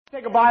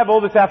Take a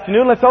Bible this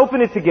afternoon. Let's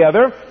open it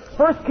together.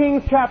 1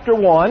 Kings chapter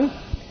 1.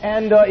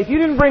 And if you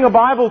didn't bring a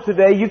Bible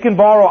today, you can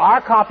borrow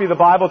our copy of the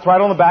Bible. It's right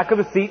on the back of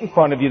the seat in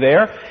front of you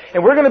there.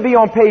 And we're going to be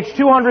on page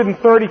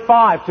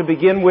 235 to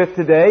begin with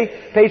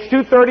today. Page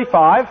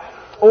 235,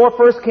 or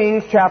 1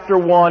 Kings chapter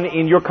 1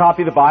 in your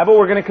copy of the Bible.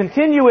 We're going to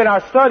continue in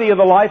our study of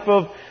the life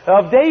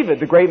of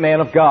David, the great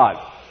man of God.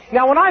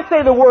 Now, when I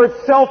say the word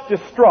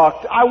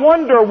self-destruct, I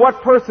wonder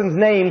what person's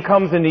name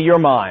comes into your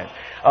mind.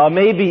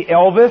 Maybe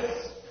Elvis,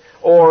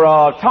 or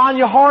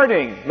Tanya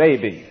Harding,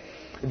 maybe.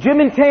 Jim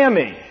and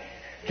Tammy,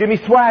 Jimmy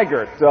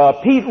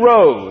Swaggart, Pete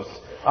Rose.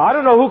 I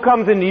don't know who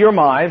comes into your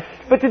mind,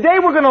 but today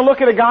we're going to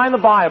look at a guy in the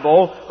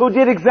Bible who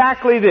did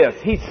exactly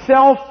this. He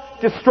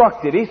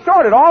self-destructed. He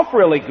started off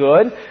really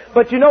good,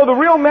 but you know, the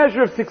real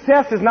measure of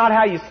success is not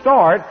how you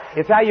start,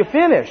 it's how you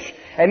finish.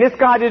 And this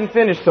guy didn't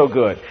finish so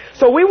good.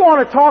 So we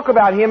want to talk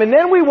about him, and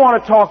then we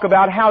want to talk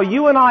about how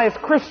you and I as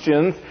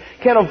Christians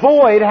can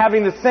avoid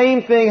having the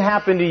same thing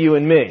happen to you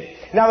and me.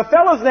 Now, the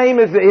fellow's name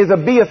is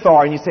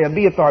Abiathar, and you say,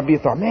 Abiathar.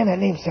 Man, that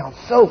name sounds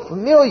so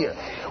familiar.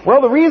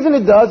 Well, the reason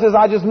it does is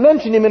I just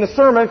mentioned him in a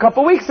sermon a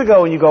couple weeks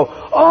ago, and you go,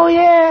 oh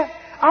yeah,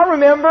 I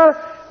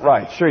remember.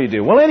 Right, sure you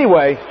do. Well,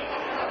 anyway,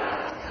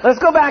 let's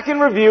go back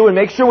and review and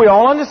make sure we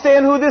all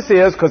understand who this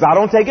is, because I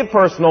don't take it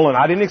personal, and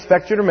I didn't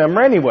expect you to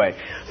remember anyway.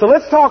 So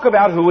let's talk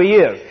about who he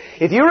is.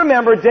 If you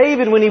remember,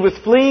 David, when he was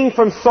fleeing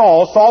from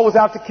Saul was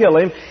out to kill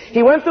him,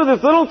 he went through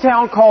this little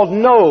town called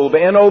Nob,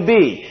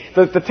 N-O-B.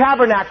 The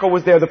tabernacle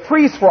was there, the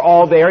priests were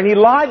all there, and he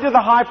lied to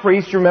the high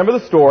priest, you remember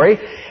the story,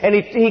 and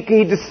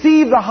he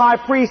deceived the high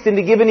priest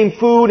into giving him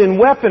food and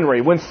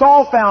weaponry. When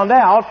Saul found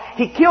out,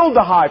 he killed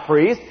the high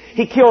priest,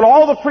 he killed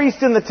all the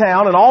priests in the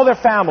town and all their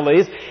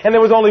families, and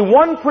there was only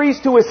one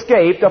priest who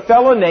escaped, a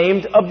fellow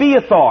named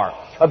Abiathar.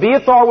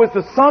 Abiathar was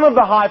the son of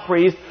the high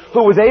priest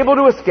who was able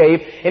to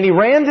escape, and he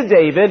ran to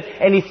David,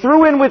 and he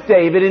threw in with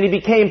David, and he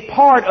became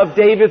part of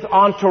David's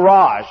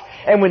entourage.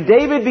 And when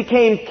David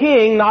became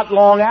king, not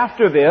long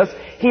after this,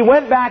 he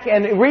went back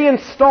and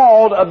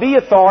reinstalled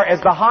Abiathar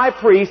as the high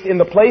priest in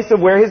the place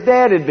of where his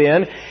dad had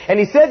been, and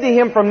he said to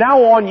him, from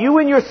now on, you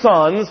and your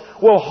sons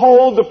will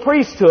hold the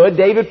priesthood.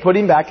 David put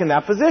him back in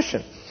that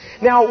position.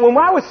 Now, when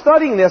I was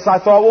studying this, I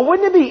thought, well,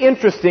 wouldn't it be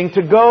interesting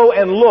to go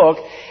and look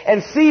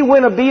and see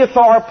when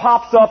Abiathar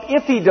pops up,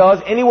 if he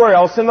does, anywhere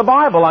else in the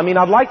Bible? I mean,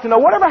 I'd like to know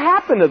whatever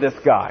happened to this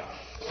guy.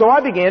 So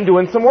I began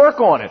doing some work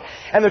on it.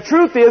 And the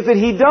truth is that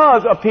he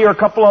does appear a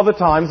couple other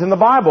times in the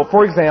Bible.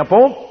 For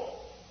example,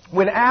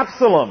 when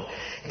Absalom,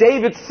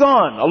 David's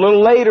son, a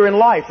little later in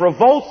life,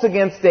 revolts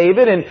against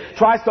David and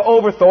tries to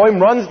overthrow him,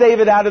 runs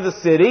David out of the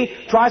city,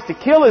 tries to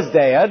kill his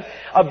dad,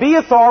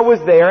 Abiathar was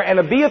there, and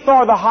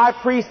Abiathar the high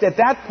priest at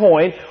that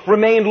point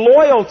remained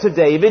loyal to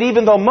David,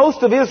 even though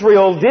most of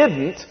Israel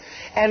didn't.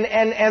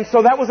 And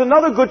so that was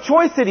another good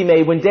choice that he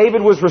made. When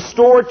David was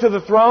restored to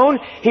the throne,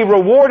 he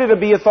rewarded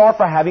Abiathar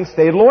for having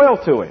stayed loyal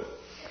to him.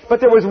 But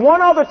there was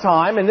one other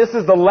time, and this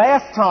is the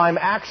last time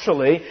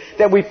actually,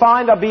 that we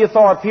find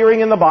Abiathar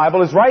appearing in the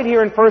Bible, is right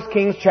here in 1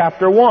 Kings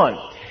chapter 1.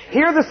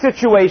 Here the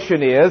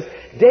situation is,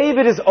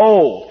 David is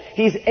old.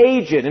 He's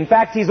aged. In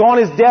fact, he's on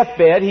his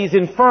deathbed. He's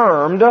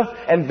infirmed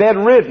and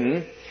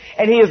bedridden.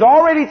 And he has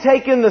already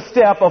taken the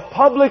step of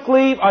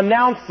publicly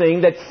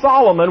announcing that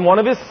Solomon, one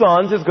of his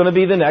sons, is going to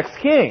be the next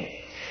king.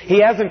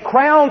 He hasn't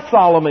crowned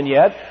Solomon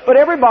yet, but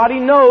everybody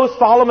knows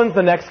Solomon's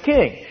the next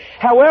king.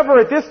 However,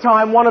 at this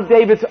time, one of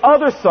David's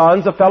other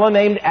sons, a fellow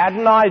named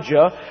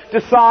Adonijah,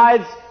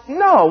 decides,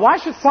 no, why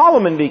should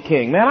Solomon be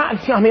king? Man,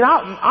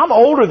 I'm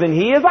older than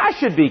he is. I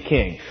should be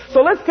king.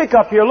 So let's pick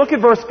up here. Look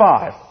at verse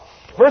 5.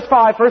 Verse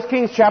 5, 1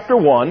 Kings chapter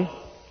 1.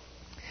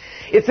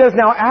 It says,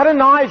 now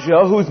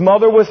Adonijah, whose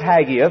mother was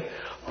Haggith,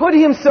 put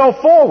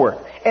himself forward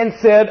and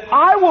said,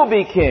 I will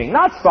be king,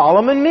 not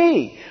Solomon,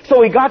 me.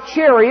 So he got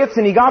chariots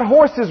and he got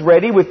horses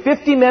ready with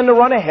 50 men to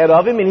run ahead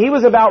of him, and he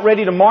was about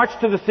ready to march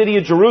to the city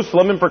of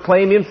Jerusalem and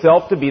proclaim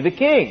himself to be the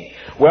king.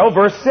 Well,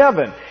 verse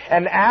 7,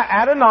 and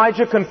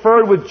Adonijah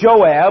conferred with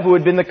Joab, who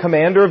had been the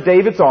commander of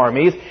David's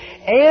armies,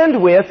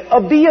 and with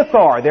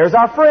Abiathar, there's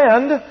our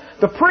friend,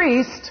 the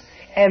priest,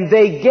 and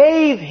they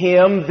gave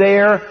him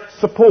their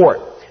support.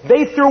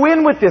 They threw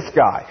in with this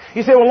guy.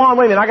 You say, well, Lon,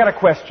 wait a minute, I got a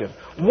question.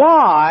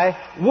 Why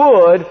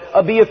would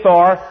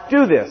Abiathar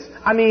do this?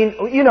 I mean,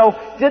 you know,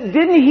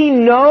 didn't he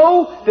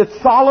know that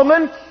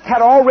Solomon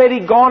had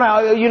already gone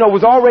out,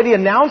 was already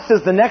announced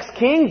as the next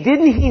king?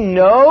 Didn't he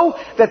know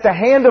that the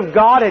hand of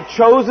God had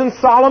chosen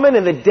Solomon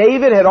and that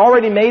David had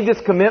already made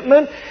this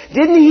commitment?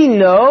 Didn't he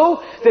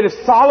know that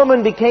if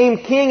Solomon became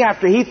king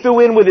after he threw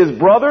in with his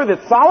brother,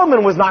 that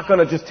Solomon was not going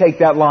to just take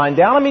that line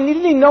down? I mean,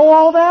 didn't he know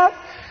all that?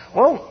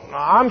 Well,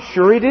 I'm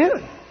sure he did.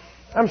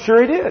 I'm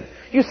sure he did.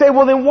 You say,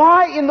 well then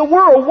what in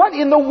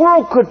the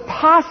world could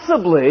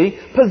possibly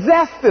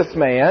possess this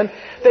man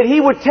that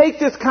he would take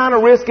this kind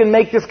of risk and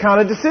make this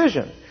kind of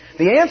decision?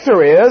 The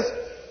answer is,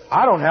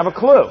 I don't have a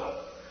clue.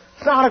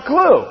 It's not a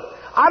clue.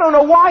 I don't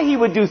know why he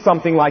would do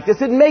something like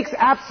this. It makes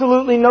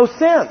absolutely no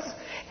sense.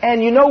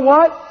 And you know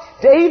what?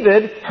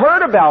 David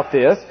heard about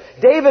this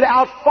David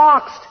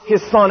outfoxed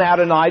his son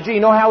Adonijah. You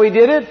know how he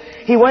did it?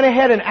 He went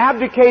ahead and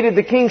abdicated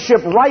the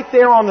kingship right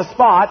there on the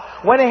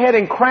spot, went ahead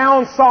and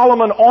crowned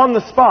Solomon on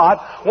the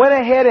spot, went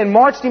ahead and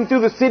marched him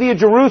through the city of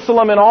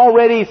Jerusalem and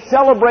already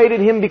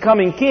celebrated him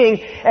becoming king.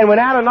 And when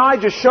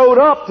Adonijah showed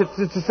up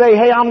to say,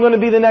 hey, I'm going to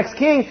be the next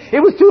king, it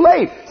was too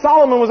late.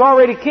 Solomon was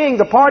already king.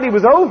 The party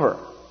was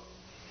over.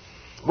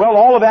 Well,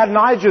 all of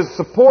Adonijah's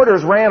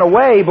supporters ran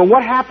away, but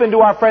what happened to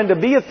our friend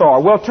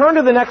Abiathar? Well, turn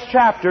to the next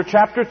chapter,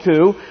 chapter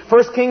 2,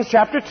 1 Kings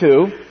chapter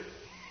 2,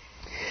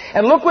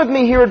 and look with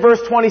me here at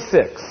verse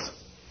 26.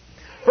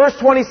 Verse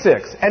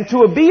 26, and to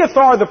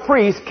Abiathar the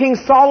priest, King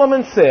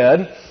Solomon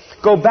said,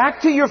 go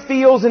back to your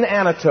fields in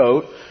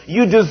Anatote.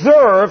 You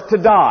deserve to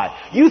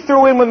die. You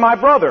threw in with my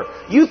brother.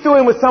 You threw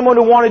in with someone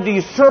who wanted to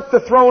usurp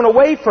the throne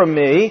away from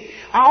me.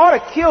 I ought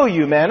to kill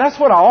you, man. That's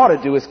what I ought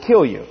to do, is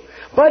kill you.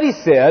 But he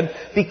said,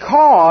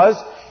 because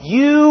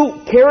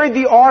you carried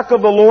the ark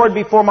of the Lord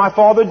before my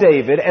father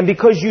David, and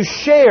because you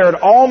shared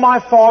all my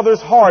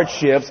father's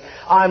hardships,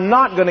 I'm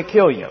not going to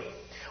kill you.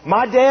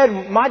 My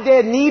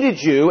dad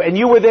needed you, and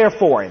you were there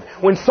for him.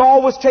 When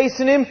Saul was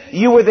chasing him,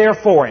 you were there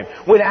for him.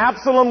 When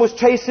Absalom was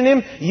chasing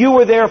him, you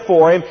were there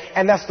for him,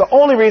 and that's the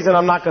only reason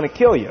I'm not going to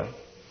kill you.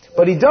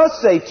 But he does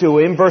say to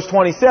him, verse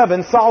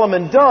 27,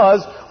 Solomon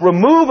does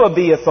remove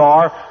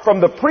Abiathar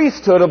from the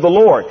priesthood of the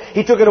Lord.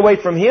 He took it away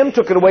from him,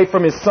 took it away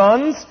from his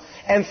sons,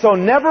 and so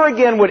never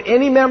again would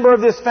any member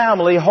of this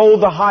family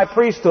hold the high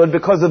priesthood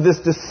because of this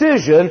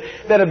decision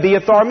that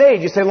Abiathar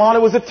made. You say, Lon,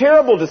 it was a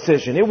terrible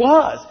decision. It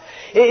was.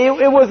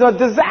 It was a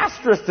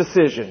disastrous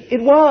decision.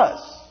 It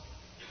was.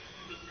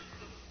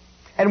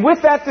 And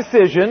with that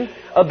decision,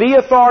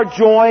 Abiathar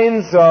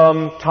joins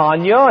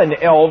Tanya and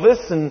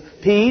Elvis and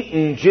Pete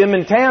and Jim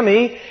and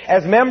Tammy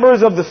as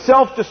members of the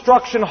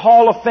Self-Destruction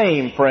Hall of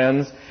Fame,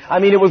 friends. I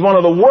mean, it was one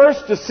of the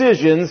worst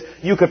decisions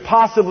you could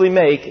possibly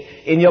make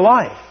in your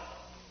life.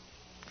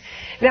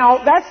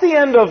 Now, that's the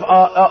end of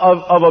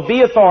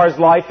Abiathar's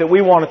life that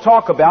we want to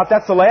talk about.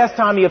 That's the last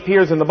time he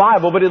appears in the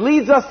Bible, but it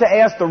leads us to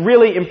ask the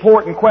really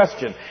important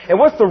question. And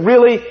what's the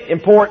really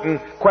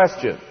important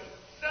question?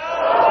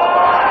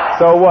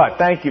 So what?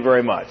 Thank you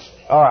very much.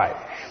 All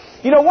right.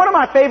 You know, one of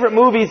my favorite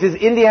movies is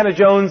Indiana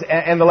Jones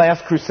and the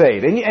Last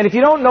Crusade. And if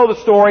you don't know the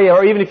story,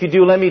 or even if you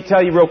do, let me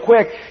tell you real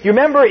quick. You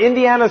remember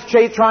Indiana's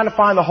trying to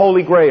find the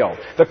Holy Grail,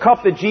 the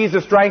cup that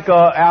Jesus drank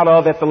out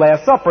of at the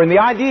Last Supper. And the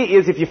idea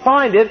is if you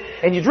find it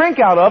and you drink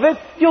out of it,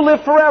 you'll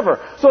live forever.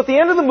 So at the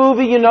end of the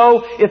movie, you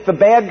know, it's the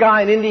bad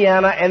guy in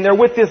Indiana, and they're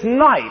with this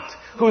knight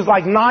who's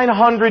like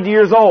 900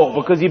 years old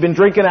because he's been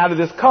drinking out of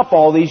this cup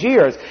all these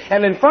years.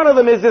 And in front of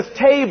them is this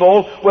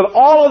table with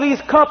all of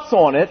these cups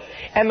on it.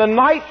 And the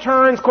knight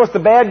turns, of course the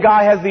bad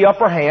guy has the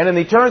upper hand, and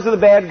he turns to the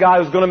bad guy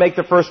who's going to make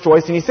the first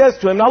choice, and he says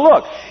to him, now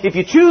look, if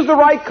you choose the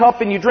right cup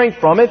and you drink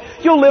from it,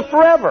 you'll live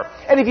forever.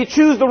 And if you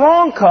choose the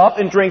wrong cup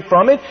and drink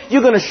from it,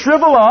 you're going to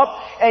shrivel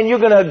up, and you're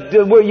going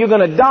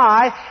to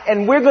die,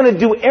 and we're going to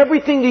do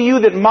everything to you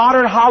that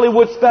modern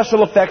Hollywood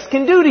special effects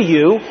can do to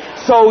you,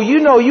 so you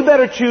know you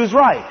better choose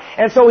right.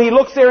 And so he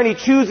looks there and he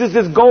chooses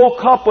this gold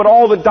cup with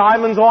all the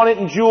diamonds on it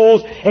and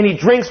jewels, and he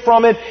drinks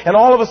from it, and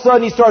all of a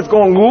sudden he starts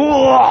going,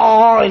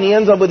 and he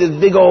ends up with this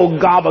big old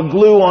gob of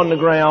glue on the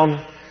ground.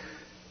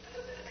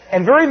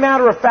 And very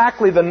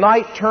matter-of-factly, the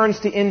knight turns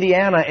to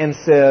Indiana and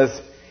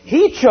says,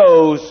 he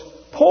chose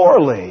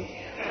poorly.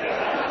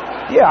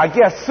 Yeah, I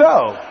guess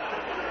so.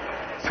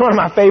 It's one of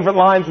my favorite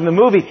lines in the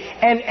movie.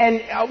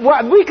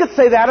 And we could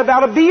say that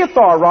about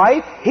Abiathar,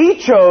 right? He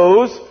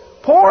chose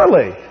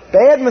poorly.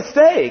 Bad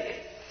mistake.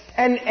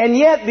 And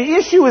yet the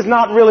issue is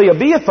not really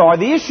Abiathar.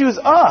 The issue is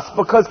us,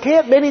 because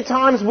can't many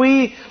times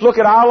we look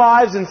at our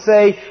lives and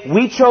say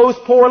we chose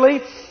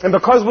poorly, and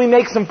because we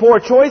make some poor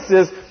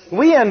choices,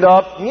 we end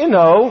up,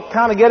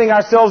 kind of getting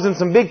ourselves in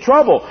some big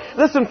trouble.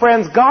 Listen,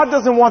 friends, God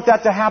doesn't want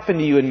that to happen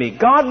to you and me.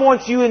 God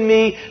wants you and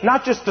me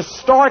not just to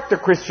start the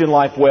Christian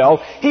life well.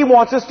 He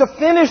wants us to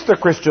finish the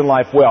Christian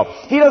life well.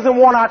 He doesn't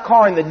want our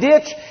car in the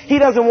ditch. He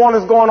doesn't want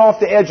us going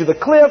off the edge of the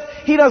cliff.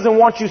 He doesn't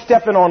want you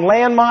stepping on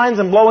landmines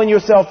and blowing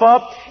yourself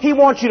up. He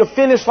wants you to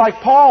finish like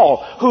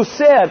Paul, who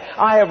said,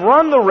 I have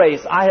run the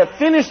race. I have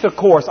finished the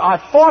course. I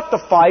fought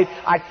the fight.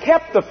 I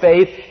kept the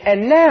faith.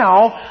 And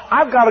now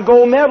I've got a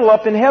gold medal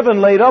up in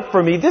heaven laid up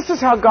for me. This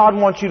is how God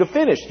wants you to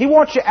finish. He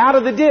wants you out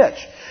of the ditch.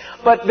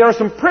 But there are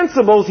some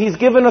principles He's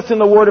given us in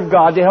the Word of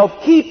God to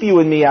help keep you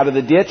and me out of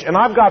the ditch. And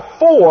I've got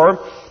 4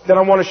 that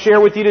I want to share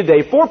with you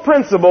today. 4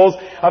 principles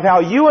of how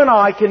you and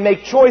I can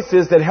make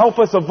choices that help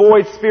us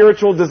avoid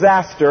spiritual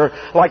disaster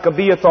like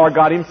Abiathar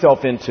got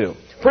himself into.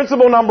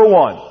 Principle number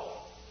 1.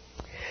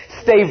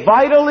 Stay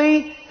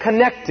vitally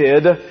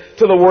connected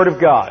to the Word of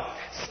God.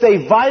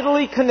 Stay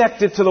vitally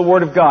connected to the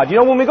Word of God. You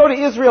know, when we go to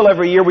Israel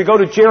every year, we go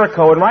to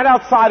Jericho, and right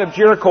outside of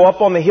Jericho,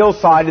 up on the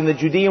hillside in the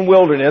Judean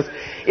wilderness,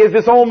 is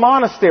this old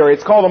monastery.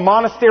 It's called the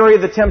Monastery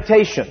of the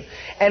Temptation.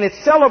 And it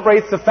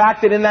celebrates the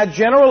fact that in that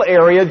general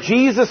area,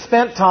 Jesus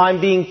spent time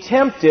being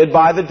tempted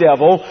by the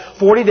devil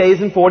 40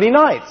 days and 40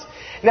 nights.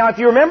 Now, if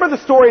you remember the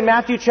story in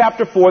Matthew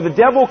chapter 4, the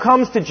devil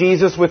comes to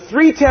Jesus with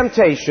 3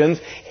 temptations,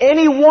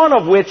 any one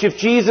of which, if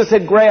Jesus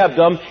had grabbed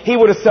them, he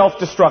would have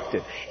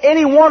self-destructed.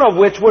 Any one of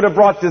which would have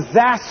brought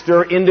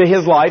disaster into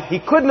his life. He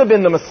couldn't have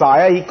been the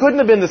Messiah. He couldn't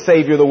have been the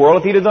Savior of the world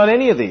if he'd have done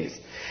any of these.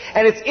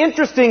 And it's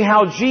interesting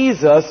how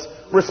Jesus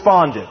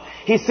responded.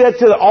 He said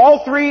to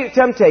all 3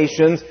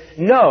 temptations,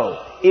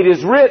 no, it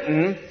is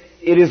written,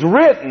 it is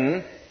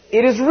written,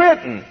 it is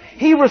written.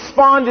 He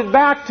responded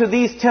back to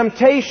these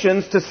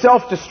temptations to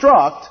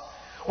self-destruct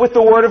with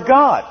the Word of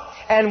God.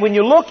 And when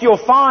you look, you'll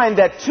find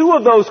that 2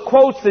 of those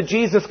quotes that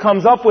Jesus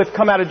comes up with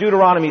come out of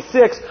Deuteronomy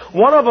 6.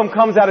 One of them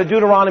comes out of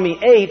Deuteronomy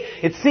 8.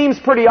 It seems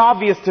pretty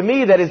obvious to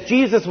me that as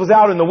Jesus was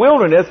out in the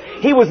wilderness,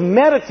 he was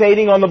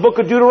meditating on the book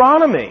of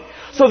Deuteronomy.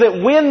 So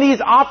that when these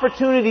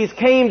opportunities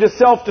came to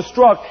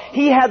self-destruct,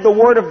 he had the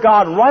Word of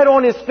God right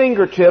on his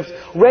fingertips,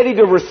 ready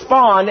to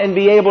respond and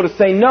be able to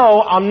say,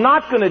 no, I'm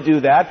not going to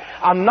do that.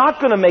 I'm not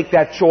going to make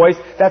that choice.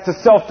 That's a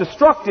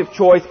self-destructive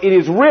choice. It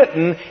is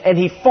written, and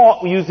he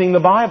fought using the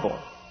Bible.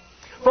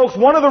 Folks,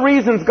 one of the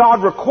reasons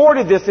God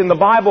recorded this in the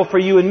Bible for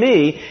you and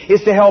me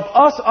is to help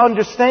us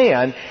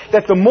understand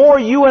that the more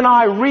you and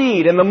I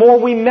read and the more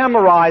we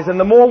memorize and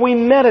the more we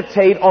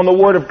meditate on the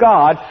Word of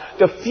God,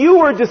 the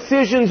fewer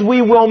decisions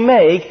we will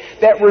make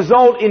that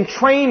result in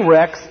train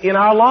wrecks in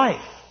our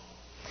life.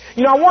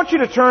 You know, I want you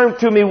to turn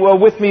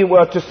with me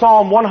to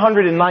Psalm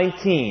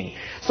 119.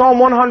 Psalm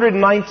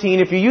 119,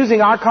 if you're using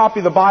our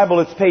copy of the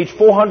Bible, it's page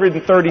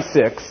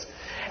 436.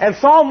 And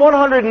Psalm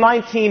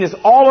 119 is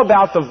all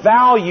about the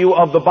value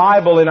of the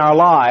Bible in our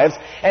lives,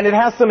 and it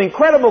has some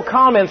incredible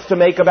comments to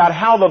make about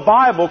how the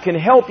Bible can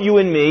help you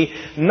and me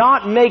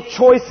not make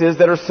choices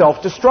that are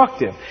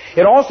self-destructive.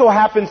 It also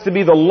happens to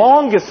be the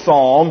longest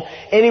psalm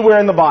anywhere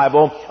in the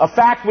Bible, a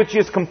fact which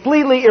is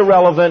completely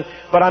irrelevant,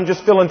 but I'm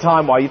just filling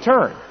time while you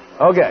turn.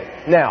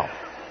 Okay, now,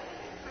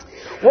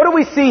 what do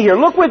we see here?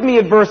 Look with me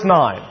at verse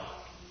 9.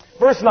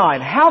 Verse 9,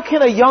 how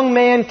can a young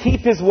man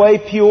keep his way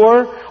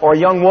pure, or a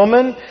young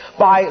woman?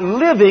 By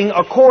living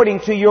according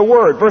to your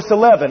word. Verse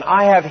 11,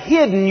 I have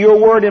hidden your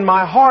word in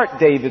my heart,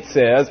 David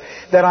says,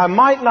 that I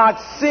might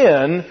not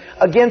sin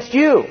against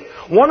you.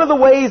 One of the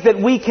ways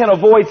that we can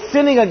avoid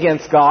sinning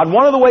against God,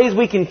 one of the ways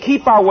we can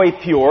keep our way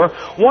pure,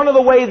 one of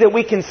the ways that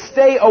we can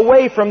stay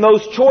away from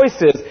those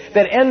choices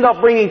that end up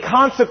bringing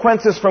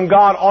consequences from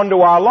God onto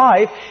our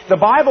life, the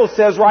Bible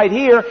says right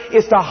here,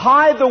 is to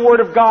hide the Word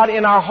of God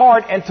in our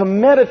heart and to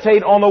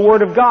meditate on the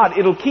Word of God.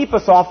 It'll keep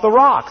us off the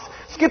rocks.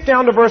 Skip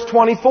down to verse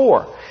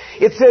 24.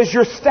 It says,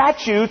 your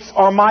statutes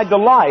are my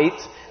delight,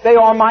 they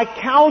are my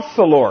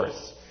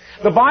counselors.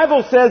 The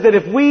Bible says that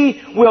if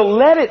we will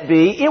let it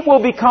be, it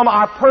will become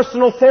our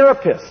personal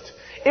therapist.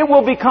 It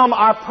will become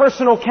our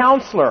personal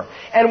counselor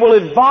and will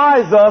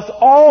advise us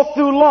all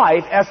through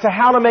life as to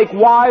how to make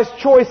wise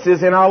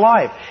choices in our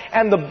life.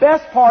 And the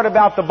best part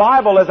about the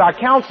Bible as our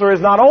counselor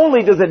is not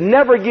only does it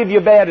never give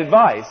you bad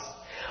advice,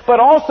 but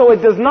also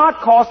it does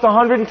not cost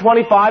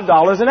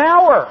 $125 an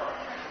hour.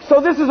 So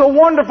this is a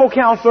wonderful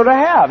counselor to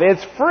have.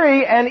 It's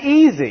free and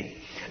easy.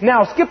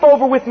 Now skip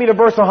over with me to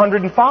verse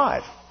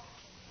 105.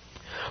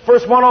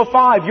 Verse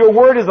 105, your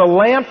word is a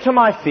lamp to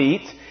my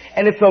feet,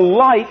 and it's a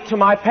light to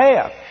my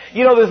path.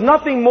 You know, there's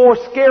nothing more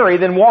scary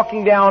than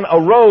walking down a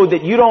road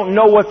that you don't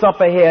know what's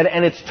up ahead,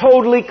 and it's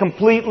totally,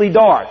 completely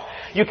dark.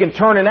 You can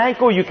turn an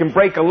ankle, you can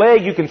break a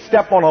leg, you can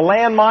step on a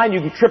landmine, you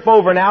can trip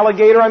over an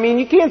alligator. I mean,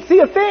 you can't see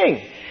a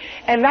thing.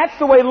 And that's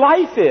the way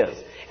life is.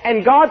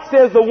 And God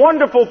says the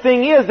wonderful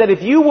thing is that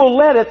if you will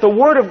let it, the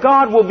Word of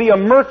God will be a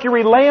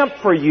mercury lamp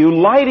for you,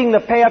 lighting the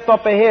path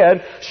up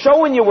ahead,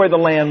 showing you where the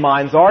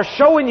landmines are,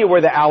 showing you where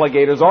the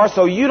alligators are,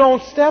 so you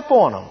don't step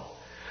on them.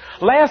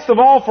 Last of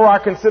all for our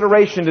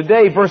consideration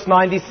today, verse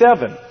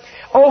 97.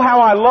 Oh,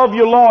 how I love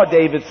your law,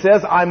 David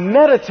says. I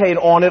meditate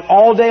on it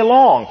all day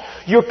long.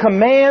 Your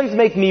commands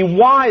make me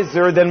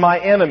wiser than my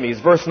enemies.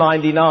 Verse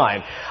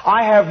 99.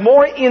 I have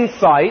more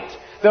insight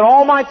than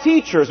all my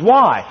teachers.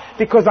 Why?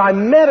 Because I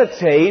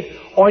meditate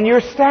on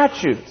your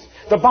statutes.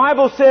 The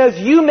Bible says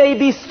you may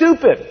be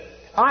stupid.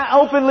 I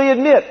openly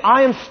admit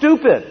I am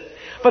stupid.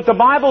 But the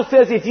Bible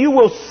says if you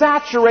will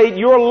saturate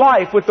your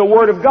life with the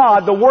Word of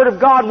God, the Word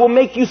of God will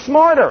make you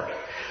smarter.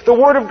 The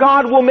Word of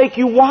God will make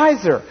you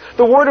wiser.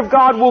 The Word of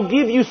God will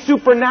give you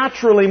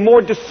supernaturally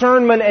more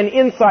discernment and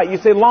insight. You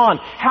say, Lon,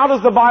 how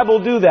does the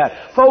Bible do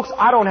that? Folks,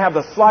 I don't have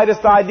the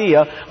slightest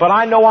idea, but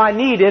I know I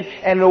need it,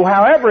 and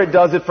however it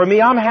does it for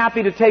me, I'm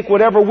happy to take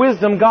whatever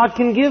wisdom God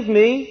can give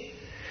me.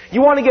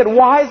 You want to get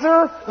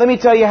wiser? Let me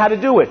tell you how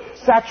to do it.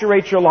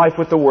 Saturate your life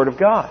with the Word of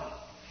God.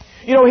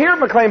 You know, here at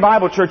McLean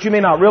Bible Church, you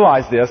may not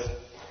realize this,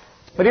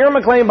 but here at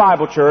McLean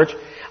Bible Church,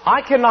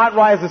 I cannot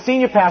write, as a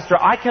senior pastor,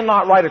 I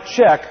cannot write a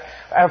check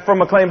from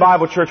McLean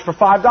Bible Church for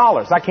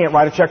 $5. I can't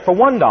write a check for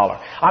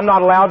 $1. I'm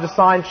not allowed to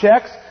sign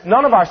checks.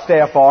 None of our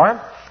staff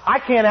are. I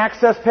can't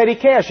access petty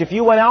cash. If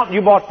you went out and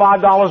you bought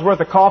 $5 worth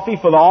of coffee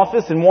for the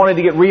office and wanted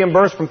to get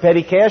reimbursed from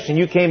petty cash and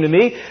you came to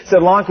me,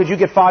 said, Lon, could you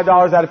get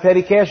 $5 out of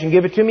petty cash and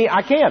give it to me?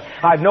 I can't.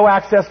 I have no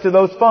access to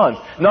those funds.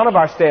 None of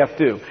our staff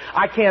do.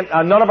 I can't,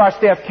 none of our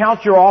staff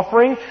count your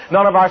offering.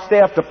 None of our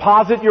staff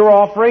deposit your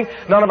offering.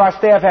 None of our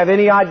staff have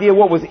any idea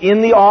what was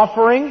in the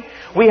offering.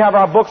 We have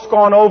our books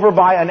gone over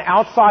by an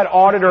outside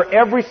auditor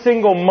every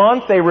single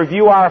month. They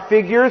review our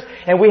figures,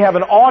 and we have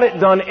an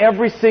audit done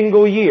every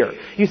single year.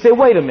 You say,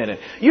 wait a minute.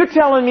 You're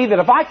telling me that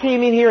if I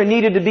came in here and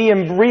needed to be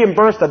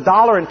reimbursed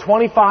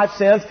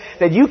 $1.25,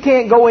 that you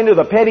can't go into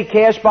the petty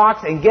cash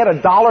box and get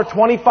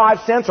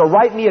 $1.25 or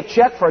write me a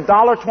check for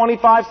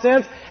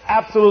 $1.25?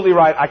 Absolutely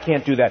right. I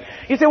can't do that.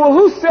 You say, well,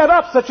 who set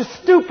up such a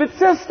stupid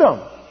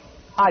system?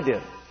 I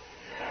did.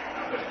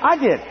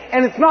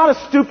 And it's not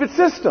a stupid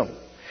system.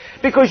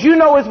 Because you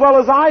know as well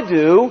as I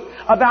do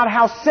about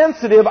how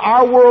sensitive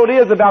our world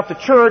is about the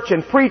church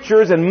and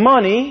preachers and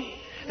money.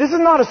 This is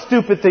not a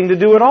stupid thing to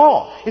do at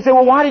all. You say,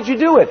 well, why did you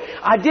do it?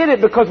 I did it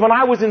because when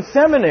I was in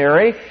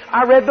seminary,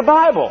 I read the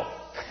Bible.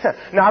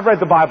 Now, I've read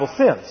the Bible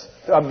since.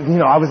 I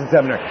was in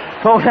seminary.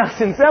 But when I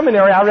was in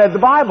seminary, I read the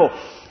Bible.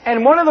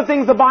 And one of the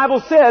things the Bible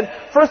said,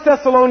 1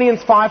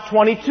 Thessalonians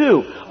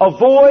 5:22,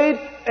 avoid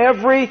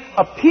every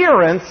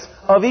appearance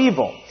of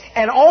evil.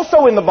 And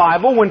also in the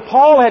Bible, when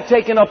Paul had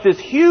taken up this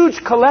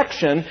huge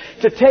collection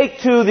to take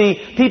to the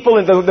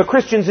people, the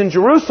Christians in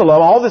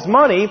Jerusalem, all this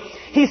money,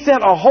 he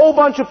sent a whole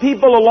bunch of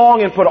people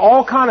along and put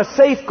all kind of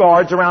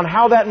safeguards around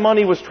how that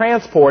money was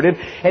transported.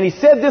 And he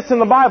said this in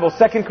the Bible,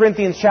 2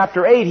 Corinthians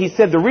chapter 8. He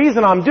said, the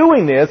reason I'm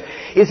doing this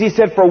is, he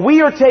said, for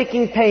we are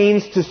taking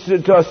pains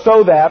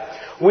so that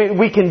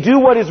we can do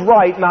what is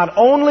right, not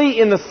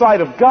only in the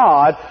sight of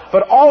God,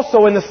 but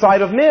also in the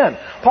sight of men.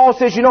 Paul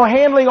says,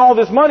 handling all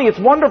this money, it's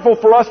wonderful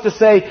for us to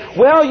say,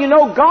 well,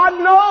 God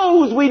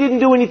knows we didn't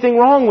do anything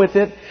wrong with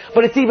it.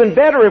 But it's even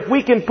better if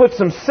we can put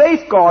some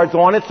safeguards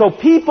on it so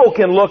people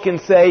can look and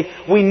say,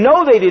 we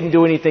know they didn't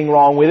do anything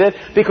wrong with it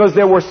because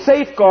there were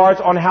safeguards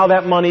on how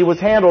that money was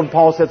handled.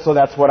 Paul said, so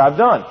that's what I've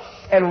done.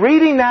 And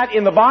reading that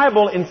in the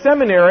Bible in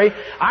seminary,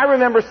 I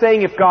remember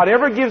saying, if God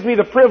ever gives me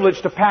the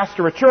privilege to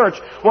pastor a church,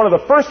 one of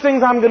the first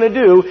things I'm going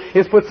to do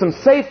is put some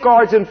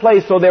safeguards in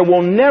place so there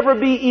will never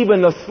be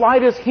even the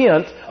slightest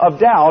hint of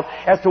doubt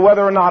as to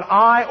whether or not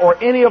I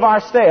or any of our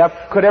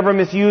staff could ever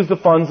misuse the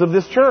funds of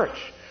this church.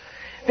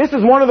 This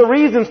is one of the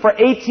reasons for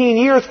 18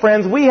 years,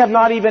 friends, we have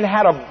not even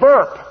had a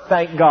burp,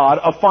 thank God,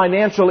 of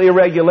financial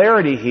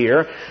irregularity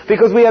here,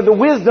 because we had the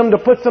wisdom to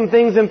put some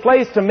things in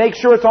place to make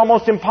sure it's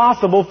almost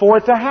impossible for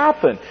it to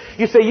happen.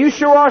 You say, you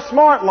sure are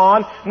smart,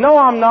 Lon. No,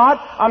 I'm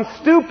not. I'm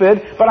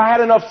stupid, but I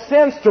had enough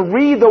sense to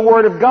read the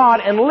Word of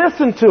God and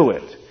listen to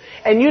it.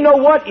 And you know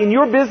what? In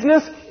your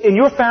business, in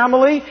your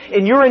family,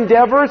 in your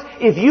endeavors,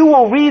 if you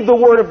will read the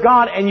Word of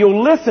God and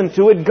you'll listen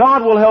to it,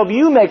 God will help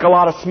you make a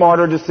lot of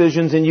smarter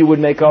decisions than you would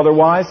make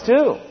otherwise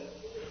too.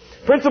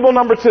 Principle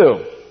number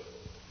 2.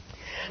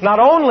 Not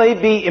only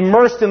be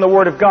immersed in the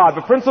Word of God,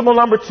 but principle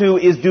number 2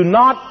 is do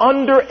not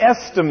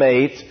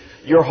underestimate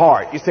your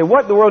heart. You say,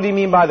 what in the world do you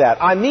mean by that?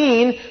 I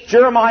mean,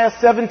 Jeremiah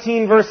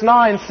 17 verse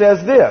 9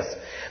 says this,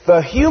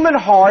 the human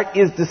heart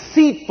is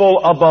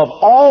deceitful above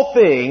all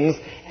things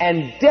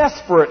and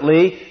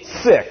desperately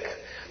sick.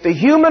 The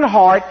human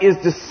heart is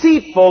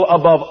deceitful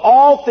above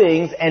all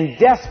things and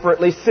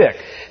desperately sick.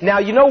 Now,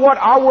 you know what?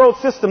 Our world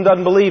system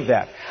doesn't believe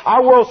that.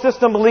 Our world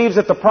system believes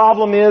that the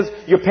problem is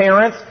your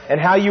parents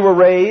and how you were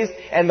raised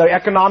and the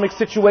economic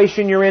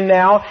situation you're in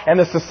now and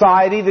the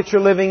society that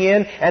you're living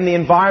in and the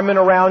environment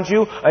around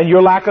you and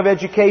your lack of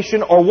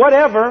education or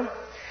whatever.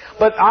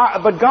 But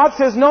God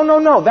says,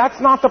 no,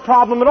 that's not the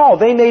problem at all.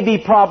 They may be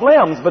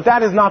problems, but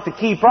that is not the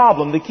key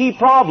problem. The key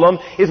problem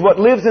is what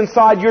lives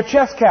inside your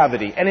chest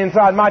cavity and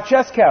inside my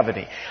chest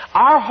cavity.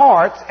 Our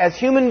hearts, as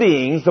human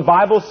beings, the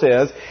Bible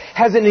says,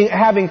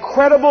 have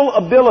incredible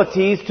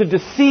abilities to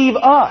deceive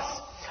us.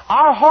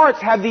 Our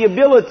hearts have the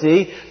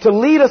ability to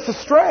lead us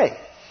astray.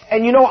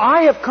 And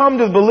I have come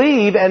to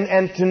believe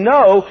and to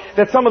know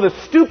that some of the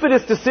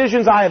stupidest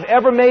decisions I have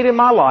ever made in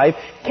my life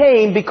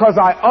came because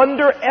I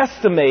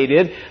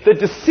underestimated the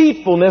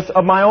deceitfulness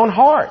of my own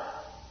heart.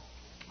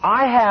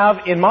 I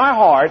have in my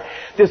heart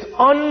this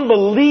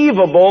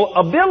unbelievable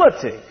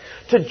ability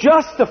to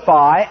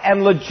justify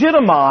and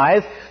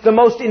legitimize the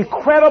most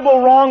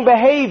incredible wrong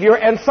behavior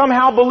and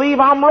somehow believe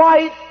I'm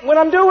right when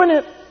I'm doing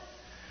it.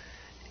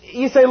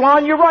 You say,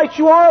 Lon, you're right,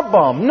 you are a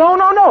bum. No,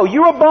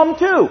 you're a bum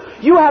too.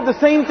 You have the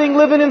same thing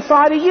living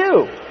inside of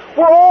you.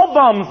 We're all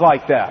bums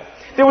like that.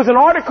 There was an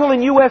article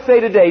in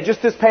USA Today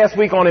just this past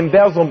week on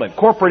embezzlement,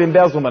 corporate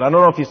embezzlement. I don't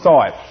know if you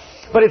saw it.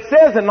 But it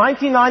says that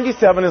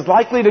 1997 is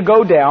likely to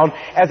go down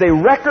as a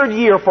record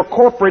year for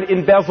corporate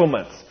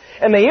embezzlements.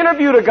 And they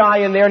interviewed a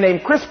guy in there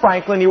named Chris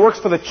Franklin. He works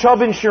for the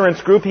Chubb Insurance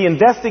Group. He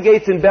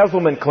investigates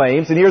embezzlement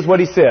claims. And here's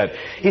what he said.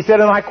 He said,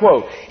 and I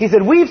quote, he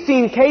said, we've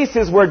seen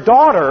cases where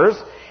daughters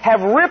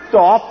have ripped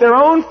off their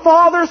own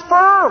father's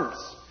firms.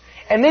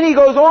 And then he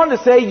goes on to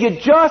say, you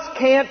just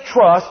can't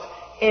trust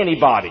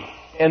anybody.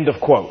 End of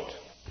quote.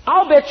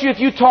 I'll bet you if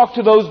you talk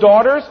to those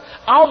daughters,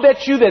 I'll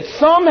bet you that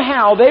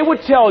somehow they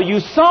would tell you,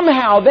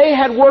 somehow they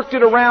had worked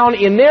it around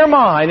in their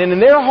mind and in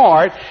their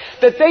heart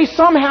that they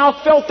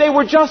somehow felt they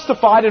were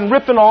justified in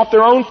ripping off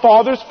their own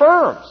father's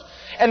firms.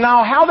 And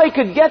now how they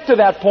could get to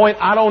that point,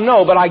 I don't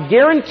know, but I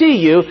guarantee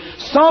you,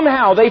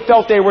 somehow they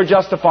felt they were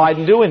justified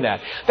in doing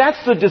that.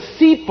 That's the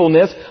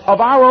deceitfulness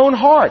of our own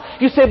heart.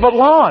 You say, but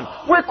Lon,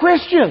 we're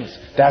Christians.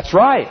 That's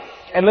right.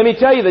 And let me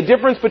tell you, the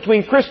difference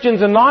between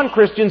Christians and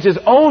non-Christians is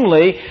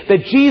only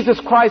that Jesus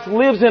Christ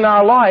lives in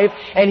our life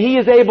and He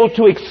is able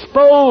to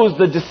expose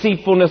the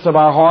deceitfulness of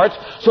our hearts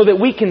so that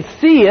we can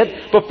see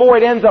it before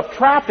it ends up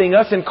trapping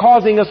us and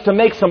causing us to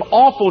make some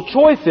awful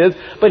choices.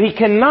 But He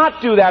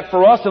cannot do that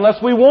for us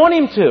unless we want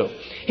Him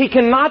to. He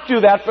cannot do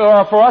that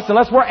for us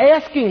unless we're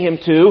asking Him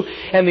to.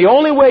 And the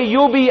only way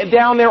you'll be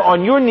down there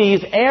on your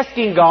knees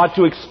asking God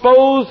to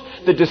expose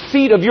the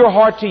deceit of your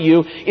heart to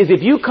you is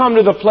if you come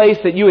to the place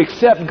that you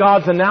accept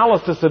God's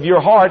analysis of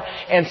your heart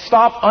and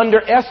stop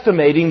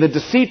underestimating the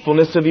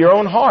deceitfulness of your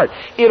own heart.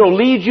 It'll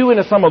lead you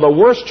into some of the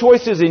worst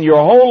choices in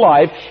your whole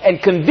life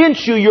and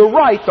convince you you're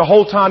right the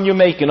whole time you're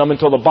making them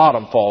until the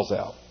bottom falls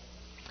out.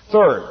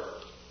 Third,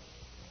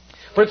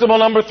 principle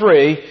number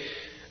 3,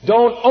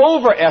 don't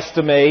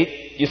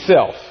overestimate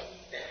yourself.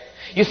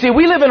 You see,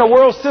 we live in a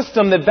world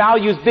system that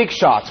values big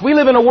shots. We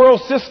live in a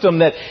world system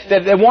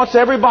that wants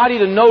everybody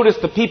to notice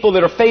the people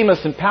that are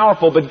famous and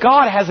powerful, but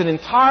God has an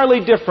entirely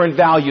different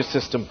value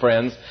system,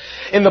 friends.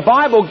 In the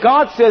Bible,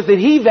 God says that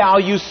He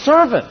values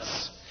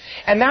servants.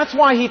 And that's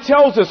why He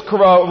tells us,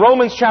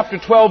 Romans chapter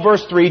 12,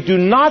 verse 3, do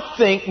not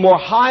think more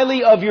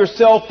highly of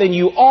yourself than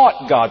you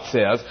ought, God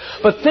says,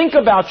 but think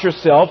about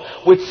yourself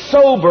with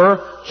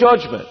sober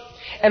judgment.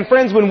 And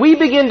friends, when we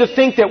begin to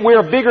think that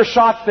we're bigger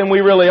shots than we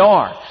really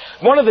are,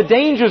 one of the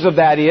dangers of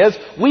that is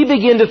we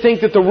begin to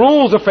think that the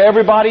rules are for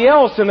everybody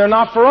else and they're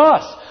not for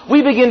us.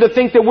 We begin to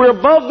think that we're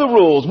above the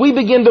rules. We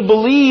begin to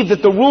believe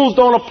that the rules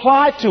don't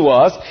apply to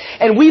us.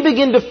 And we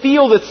begin to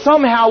feel that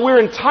somehow we're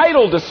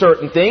entitled to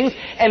certain things.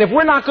 And if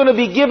we're not going to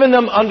be given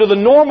them under the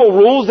normal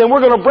rules, then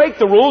we're going to break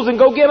the rules and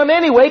go get them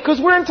anyway because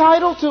we're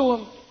entitled to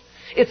them.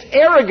 It's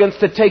arrogance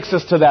that takes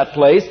us to that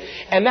place,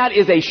 and that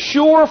is a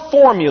sure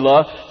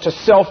formula to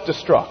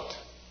self-destruct.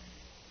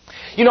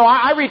 You know,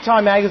 I read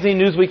Time Magazine,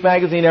 Newsweek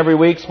Magazine every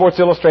week, Sports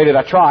Illustrated,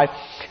 I try,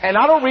 and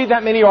I don't read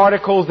that many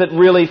articles that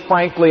really,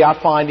 frankly, I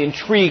find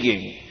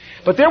intriguing.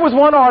 But there was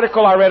one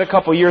article I read a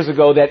couple years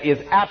ago that is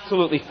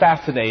absolutely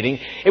fascinating.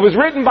 It was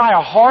written by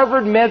a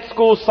Harvard Med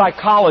School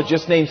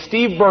psychologist named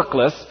Steve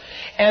Berkles,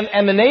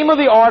 and the name of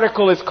the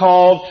article is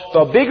called,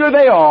 The Bigger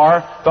They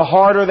Are, the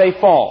Harder They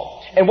Fall.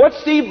 And what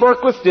Steve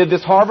Berkles did,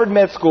 this Harvard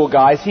Med School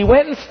guy, is he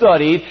went and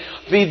studied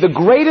the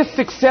greatest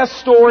success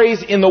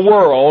stories in the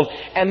world,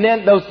 and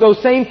then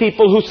those same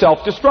people who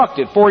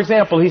self-destructed. For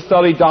example, he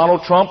studied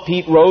Donald Trump,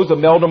 Pete Rose,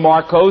 Imelda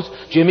Marcos,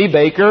 Jim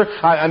Baker,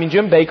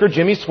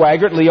 Jimmy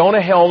Swaggart,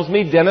 Leona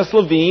Helmsley, Dennis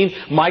Levine,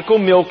 Michael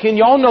Milken.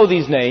 Y'all know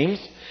these names.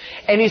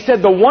 And he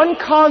said the one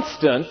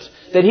constant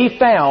that he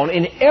found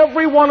in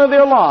every one of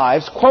their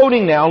lives,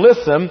 quoting now,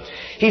 listen,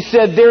 he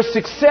said their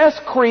success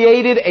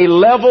created a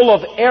level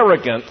of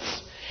arrogance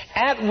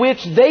at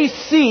which they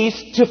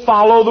ceased to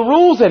follow the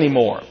rules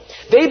anymore.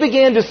 They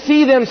began to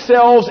see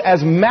themselves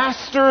as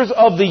masters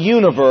of the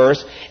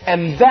universe,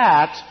 and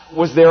that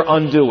was their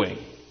undoing.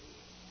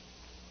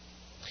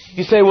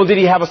 You say, well, did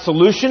he have a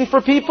solution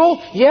for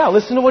people? Yeah,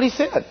 listen to what he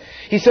said.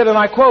 He said, and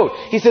I quote,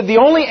 he said, the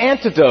only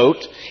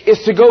antidote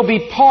is to go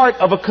be part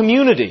of a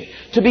community,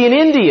 to be an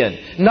Indian,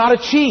 not a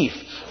chief,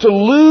 to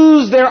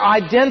lose their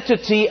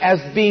identity as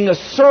being a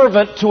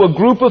servant to a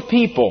group of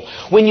people.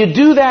 When you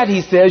do that,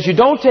 he says, you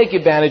don't take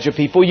advantage of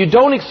people, you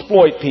don't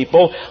exploit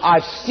people.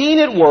 I've seen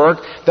it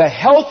work. The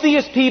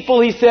healthiest people,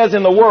 he says,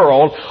 in the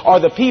world are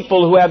the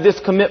people who have this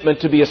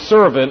commitment to be a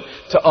servant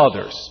to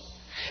others.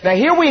 Now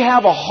here we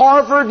have a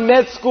Harvard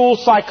Med School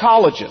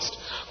psychologist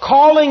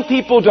calling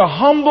people to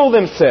humble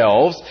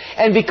themselves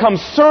and become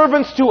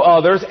servants to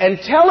others, and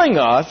telling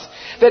us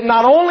that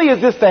not only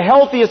is this the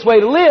healthiest way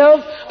to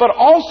live, but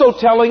also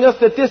telling us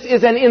that this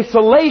is an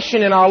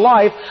insulation in our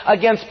life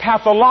against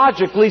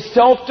pathologically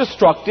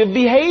self-destructive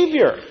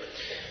behavior.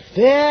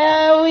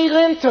 Very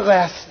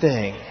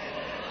interesting.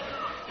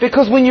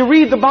 Because when you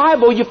read the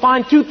Bible, you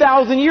find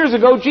 2,000 years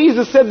ago,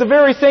 Jesus said the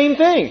very same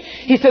thing.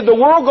 He said, the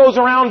world goes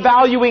around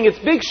valuing its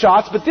big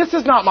shots, but this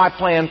is not my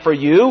plan for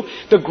you.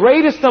 The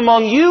greatest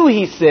among you,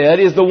 he said,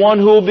 is the one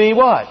who will be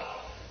what?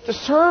 The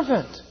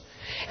servant.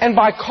 And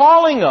by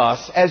calling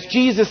us, as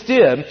Jesus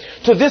did,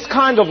 to this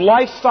kind of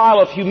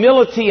lifestyle of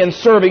humility and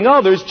serving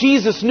others,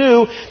 Jesus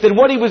knew that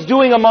what he was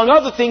doing, among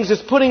other things,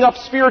 is putting up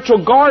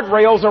spiritual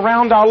guardrails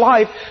around our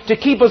life to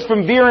keep us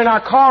from veering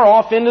our car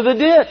off into the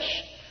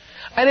ditch.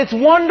 And it's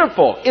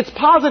wonderful. It's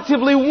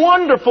positively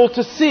wonderful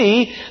to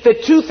see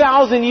that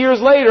 2,000 years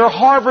later,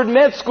 Harvard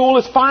Med School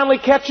is finally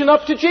catching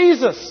up to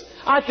Jesus.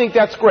 I think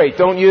that's great,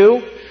 don't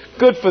you?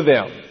 Good for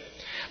them.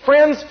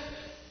 Friends,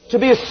 To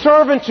be a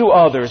servant to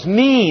others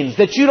means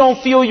that you don't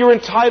feel you're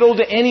entitled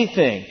to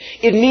anything.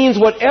 It means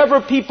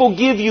whatever people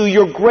give you,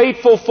 you're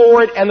grateful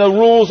for it and the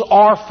rules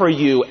are for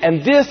you.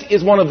 And this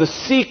is one of the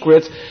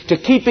secrets to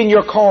keeping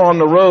your car on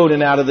the road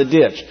and out of the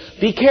ditch.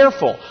 Be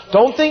careful.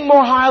 Don't think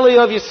more highly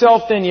of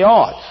yourself than you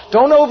ought.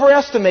 Don't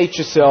overestimate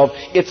yourself.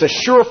 It's a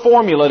sure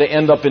formula to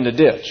end up in the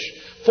ditch.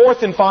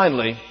 Fourth and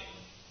finally,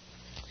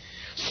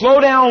 slow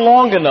down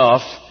long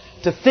enough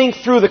to think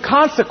through the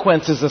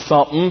consequences of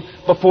something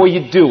before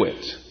you do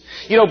it.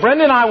 You know,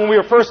 Brenda and I, when we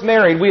were first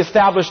married, we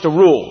established a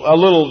rule, a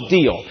little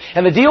deal.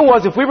 And the deal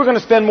was if we were going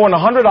to spend more than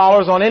 $100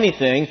 on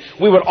anything,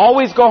 we would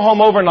always go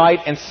home overnight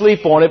and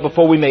sleep on it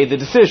before we made the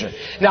decision.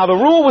 Now, the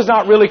rule was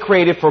not really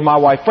created for my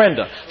wife,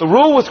 Brenda. The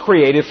rule was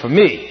created for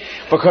me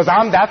because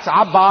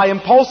I buy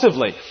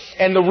impulsively.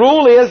 And the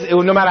rule is,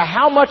 no matter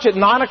how much at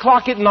 9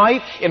 o'clock at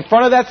night in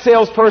front of that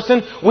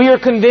salesperson, we are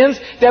convinced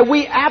that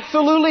we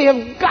absolutely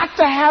have got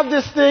to have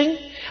this thing.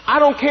 I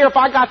don't care if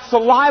I got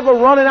saliva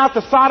running out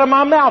the side of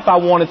my mouth, I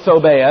want it so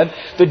bad.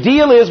 The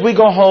deal is we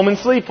go home and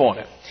sleep on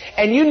it.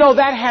 And you know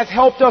that has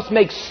helped us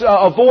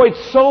avoid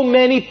so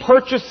many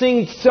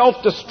purchasing,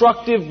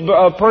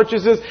 self-destructive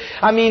purchases.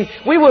 I mean,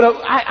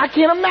 I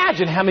can't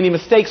imagine how many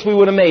mistakes we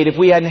would have made if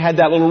we hadn't had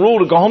that little rule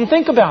to go home and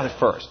think about it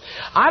first.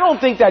 I don't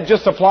think that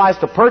just applies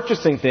to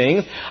purchasing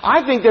things.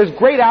 I think there's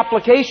great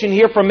application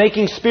here for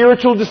making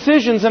spiritual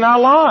decisions in our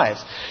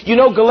lives. You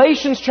know,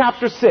 Galatians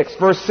chapter 6,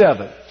 verse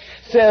 7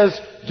 says,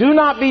 do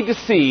not be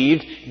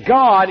deceived.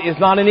 God is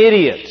not an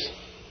idiot.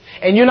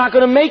 And you're not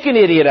going to make an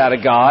idiot out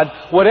of God.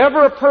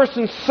 Whatever a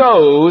person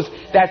sows,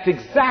 that's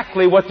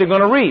exactly what they're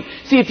going to reap.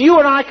 See, if you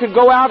and I could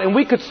go out and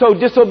we could sow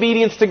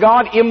disobedience to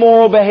God,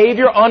 immoral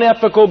behavior,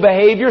 unethical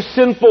behavior,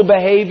 sinful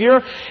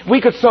behavior,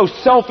 we could sow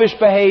selfish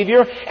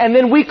behavior, and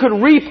then we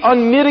could reap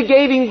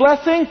unmitigating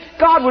blessing,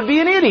 God would be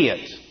an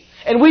idiot.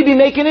 And we'd be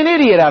making an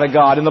idiot out of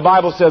God. And the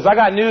Bible says, I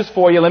got news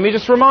for you. Let me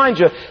just remind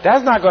you,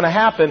 that's not going to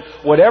happen.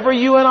 Whatever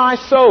you and I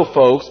sow,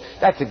 folks,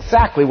 that's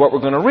exactly what we're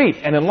going to reap.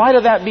 And in light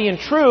of that being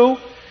true,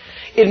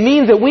 it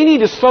means that we need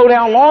to slow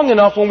down long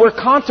enough when we're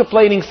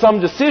contemplating some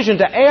decision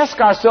to ask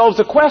ourselves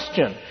a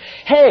question.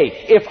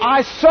 Hey, if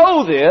I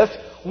sow this,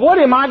 what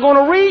am I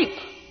going to reap?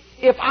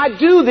 If I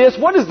do this,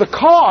 what is the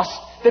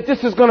cost that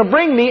this is going to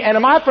bring me? And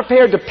am I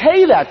prepared to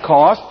pay that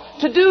cost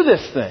to do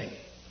this thing?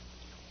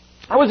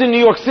 I was in New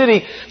York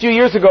City a few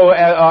years ago.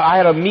 I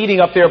had a meeting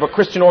up there of a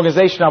Christian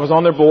organization. I was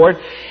on their board.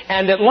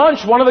 And at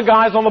lunch, one of the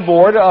guys on the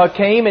board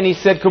came and he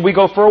said, could we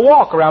go for a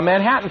walk around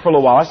Manhattan for a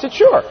little while? I said,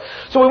 sure.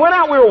 So we went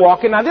out, we were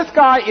walking. Now, this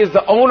guy is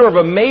the owner of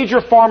a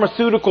major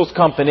pharmaceuticals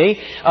company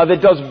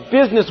that does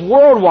business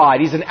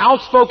worldwide. He's an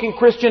outspoken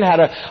Christian, had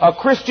a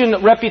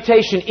Christian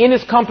reputation in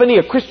his company,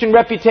 a Christian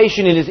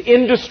reputation in his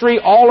industry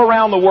all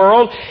around the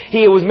world.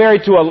 He was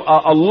married to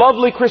a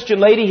lovely Christian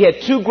lady. He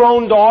had 2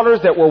 grown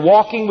daughters that were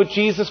walking with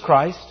Jesus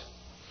Christ.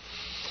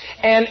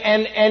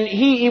 And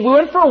he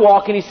went for a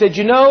walk and he said,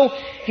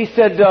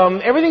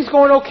 everything's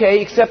going okay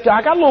except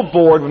I got a little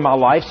bored with my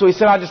life. So he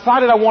said, I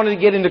decided I wanted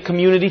to get into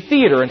community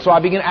theater. And so I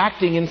began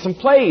acting in some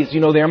plays,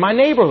 there in my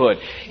neighborhood.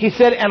 He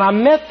said, and I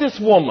met this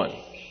woman.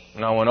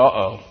 And I went,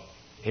 uh-oh,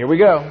 here we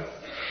go.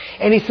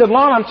 And he said,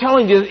 Lon, I'm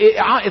telling you,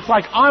 it's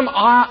like I'm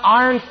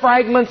iron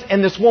fragments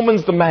and this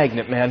woman's the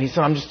magnet, man. He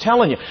said, I'm just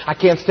telling you, I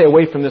can't stay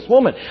away from this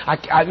woman.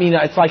 I mean,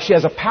 it's like she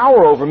has a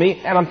power over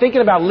me, and I'm thinking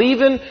about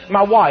leaving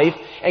my wife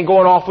and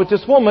going off with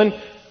this woman.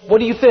 What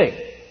do you think?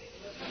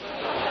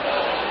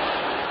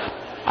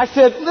 I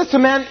said,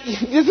 listen, man,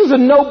 this is a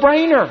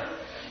no-brainer.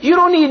 You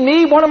don't need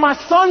me. One of my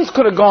sons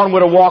could have gone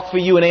with a walk for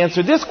you and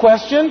answered this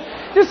question.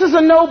 This is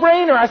a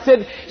no-brainer. I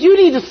said, you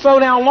need to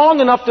slow down long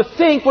enough to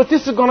think what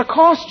this is going to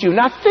cost you.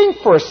 Now think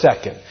for a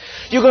second.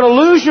 You're going to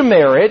lose your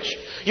marriage.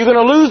 You're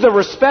going to lose the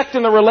respect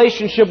in the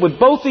relationship with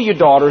both of your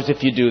daughters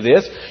if you do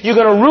this. You're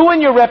going to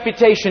ruin your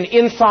reputation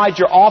inside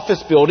your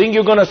office building.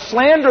 You're going to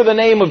slander the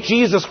name of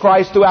Jesus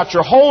Christ throughout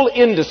your whole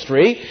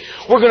industry.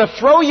 We're going to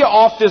throw you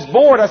off this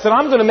board. I said,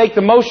 I'm going to make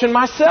the motion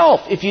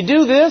myself. If you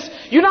do this,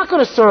 you're not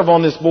going to serve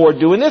on this board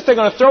doing this. They're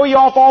going to throw you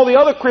off all the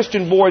other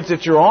Christian boards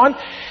that you're on.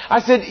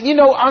 I said,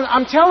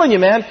 I'm telling you,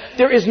 man,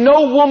 there is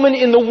no woman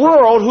in the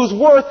world who's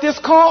worth this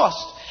cost.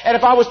 And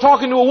if I was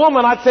talking to a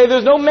woman, I'd say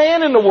there's no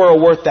man in the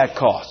world worth that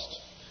cost.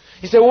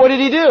 He said, well, what did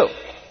he do?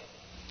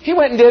 He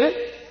went and did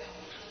it.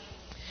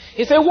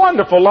 He said,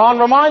 wonderful, Lon,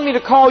 remind me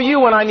to call you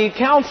when I need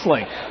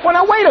counseling. Well,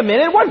 now, wait a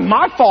minute. It wasn't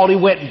my fault he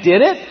went and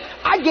did it.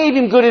 I gave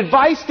him good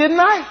advice,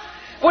 didn't I?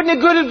 Wasn't it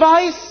good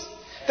advice?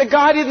 The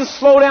guy didn't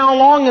slow down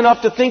long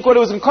enough to think what it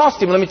was going to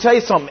cost him. Let me tell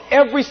you something.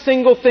 Every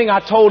single thing I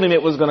told him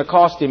it was going to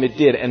cost him, it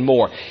did, and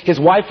more. His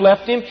wife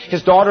left him.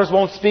 His daughters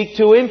won't speak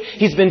to him.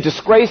 He's been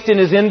disgraced in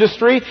his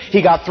industry.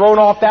 He got thrown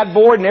off that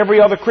board and every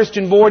other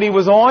Christian board he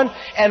was on.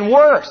 And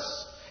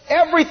worse,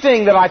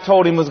 everything that I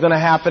told him was going to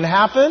happen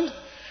happened.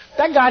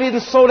 That guy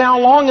didn't slow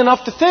down long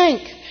enough to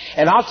think.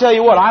 And I'll tell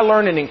you what, I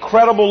learned an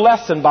incredible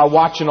lesson by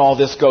watching all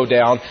this go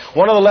down.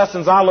 One of the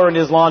lessons I learned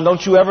is, Lon,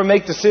 don't you ever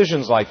make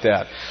decisions like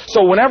that.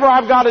 So whenever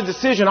I've got a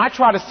decision, I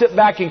try to sit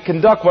back and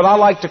conduct what I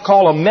like to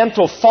call a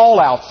mental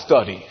fallout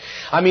study.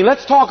 I mean,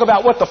 let's talk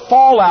about what the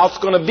fallout's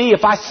going to be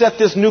if I set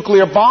this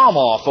nuclear bomb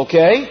off,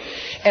 okay?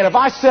 And if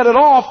I set it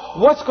off,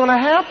 what's going to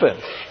happen?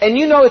 And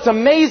you know, it's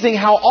amazing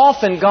how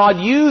often God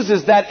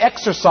uses that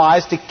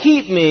exercise to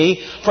keep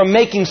me from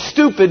making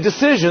stupid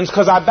decisions,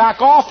 because I back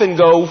off and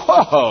go,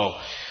 whoa,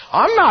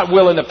 I'm not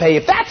willing to pay.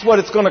 If that's what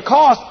it's going to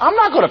cost, I'm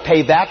not going to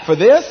pay that for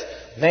this.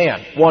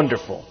 Man,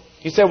 wonderful.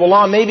 You say, well,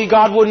 Lon, maybe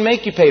God wouldn't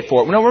make you pay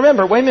for it. No,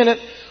 remember, wait a minute.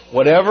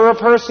 Whatever a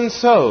person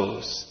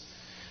sows,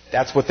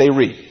 that's what they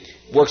reap.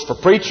 Works for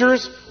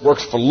preachers,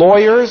 works for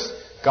lawyers.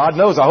 God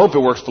knows, I hope it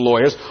works for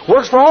lawyers.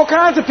 Works for all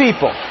kinds of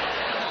people.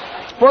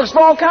 Works for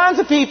all kinds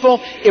of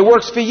people. It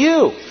works for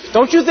you.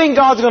 Don't you think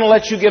God's going to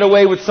let you get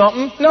away with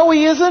something? No,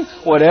 He isn't.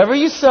 Whatever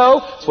you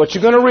sow, it's what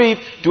you're going to reap.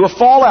 Do a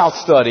fallout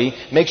study.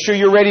 Make sure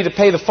you're ready to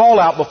pay the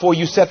fallout before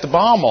you set the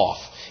bomb off.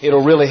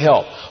 It'll really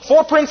help.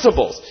 4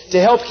 principles to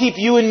help keep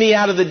you and me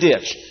out of the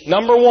ditch.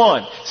 Number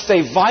 1,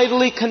 stay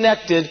vitally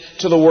connected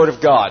to the Word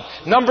of God.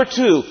 Number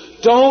 2,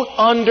 don't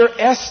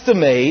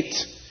underestimate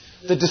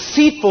the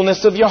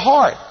deceitfulness of your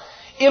heart.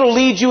 It'll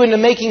lead you into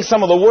making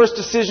some of the worst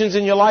decisions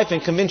in your life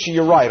and convince you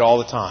you're right all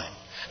the time.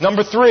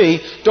 Number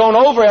 3, don't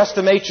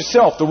overestimate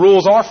yourself. The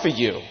rules are for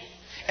you.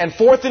 And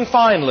 4th and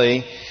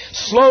finally,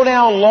 slow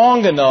down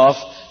long enough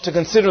to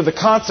consider the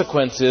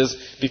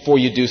consequences before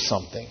you do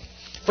something.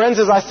 Friends,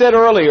 as I said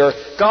earlier,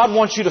 God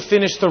wants you to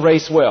finish the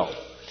race well.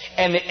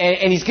 And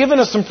He's given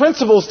us some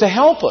principles to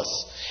help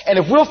us. And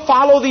if we'll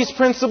follow these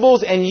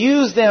principles and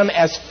use them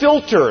as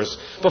filters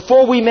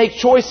before we make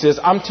choices,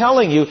 I'm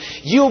telling you,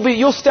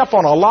 you'll step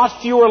on a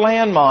lot fewer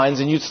landmines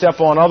than you'd step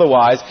on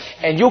otherwise,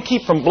 and you'll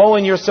keep from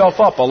blowing yourself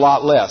up a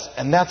lot less.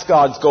 And that's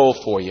God's goal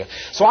for you.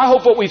 So I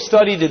hope what we've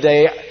studied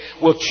today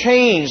will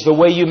change the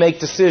way you make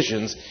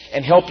decisions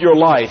and help your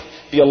life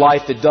be a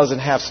life that doesn't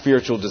have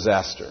spiritual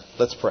disaster.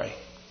 Let's pray.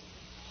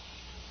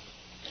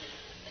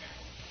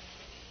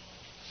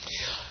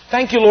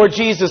 Thank you, Lord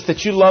Jesus,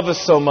 that you love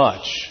us so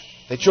much,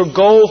 that your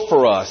goal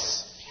for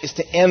us is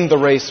to end the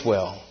race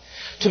well.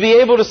 To be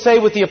able to say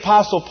with the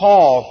Apostle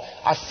Paul,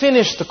 I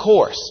finished the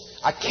course,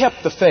 I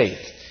kept the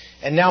faith,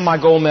 and now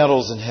my gold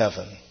medal's in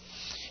heaven.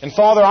 And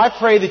Father, I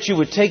pray that you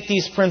would take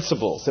these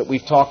principles that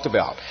we've talked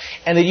about,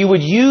 and that you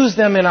would use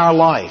them in our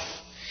life,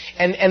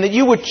 and that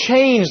you would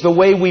change the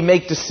way we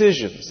make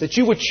decisions, that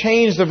you would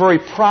change the very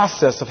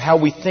process of how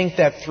we think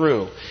that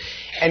through.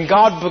 And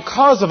God,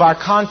 because of our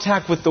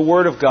contact with the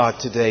Word of God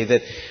today,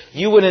 that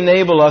you would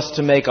enable us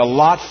to make a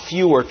lot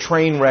fewer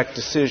train wreck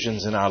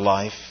decisions in our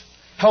life.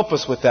 Help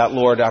us with that,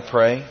 Lord, I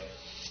pray.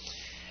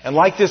 And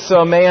like this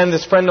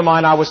friend of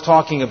mine I was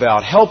talking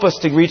about, help us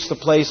to reach the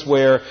place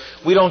where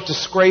we don't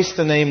disgrace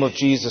the name of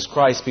Jesus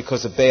Christ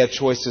because of bad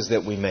choices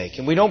that we make.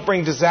 And we don't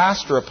bring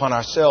disaster upon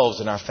ourselves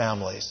and our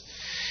families.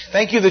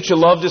 Thank you that you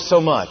loved us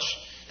so much,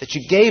 that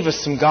you gave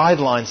us some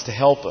guidelines to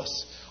help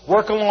us.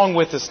 Work along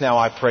with us now,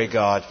 I pray,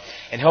 God,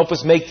 and help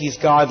us make these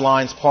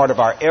guidelines part of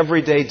our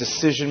everyday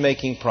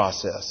decision-making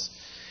process.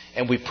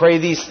 And we pray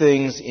these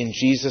things in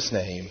Jesus'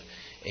 name.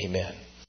 Amen.